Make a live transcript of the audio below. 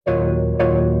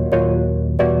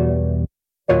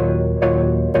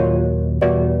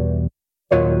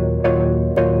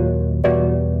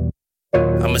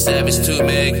savage too,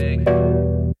 Meg.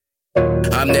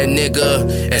 I'm that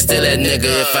nigga, and still that nigga.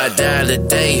 If I die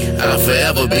today, I'll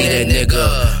forever be that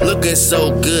nigga. Looking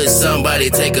so good, somebody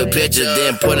take a picture,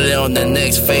 then put it on the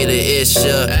next fader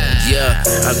issue. Yeah,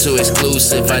 I'm too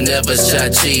exclusive, I never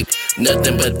shot cheap.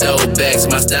 Nothing but throwbacks,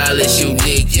 my style is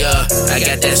unique, yeah. I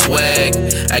got that swag,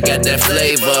 I got that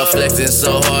flavor. Flexing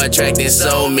so hard, attracting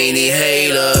so many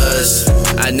haters.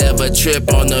 I never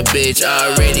trip on a bitch,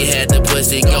 I already had the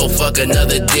pussy, go fuck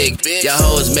another dick. Y'all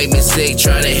hoes make me sick,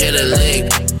 tryna hit a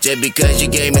lick. Just because you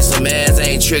gave me some ass, I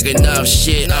ain't triggering off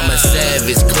shit. I'm a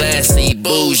savage, classy,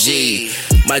 bougie.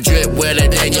 My drip wetter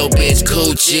than your bitch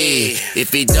coochie.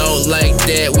 If he don't like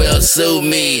that, well sue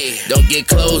me. Don't get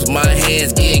close, my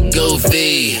hands get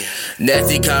goofy.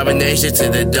 Nasty combination to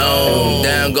the dome.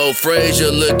 Down go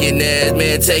Frazier looking ass,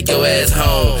 man, take your ass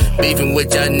home. Beefing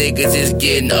with y'all niggas is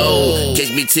getting old.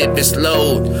 Catch me tipping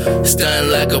slow,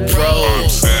 stun like a pro. I'm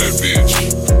savage,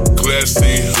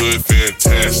 classy, hood,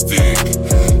 fantastic.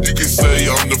 You can say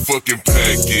I'm the fucking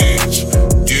package.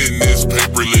 Getting this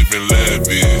paper, living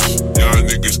lavish. Y'all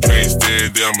niggas can't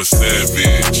stand it, I'm a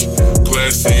savage.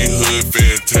 Classy, hood,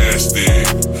 fantastic.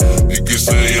 You can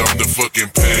say I'm the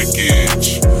fucking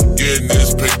package. Getting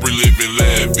this paper, living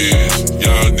lavish.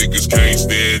 Y'all niggas can't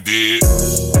stand it.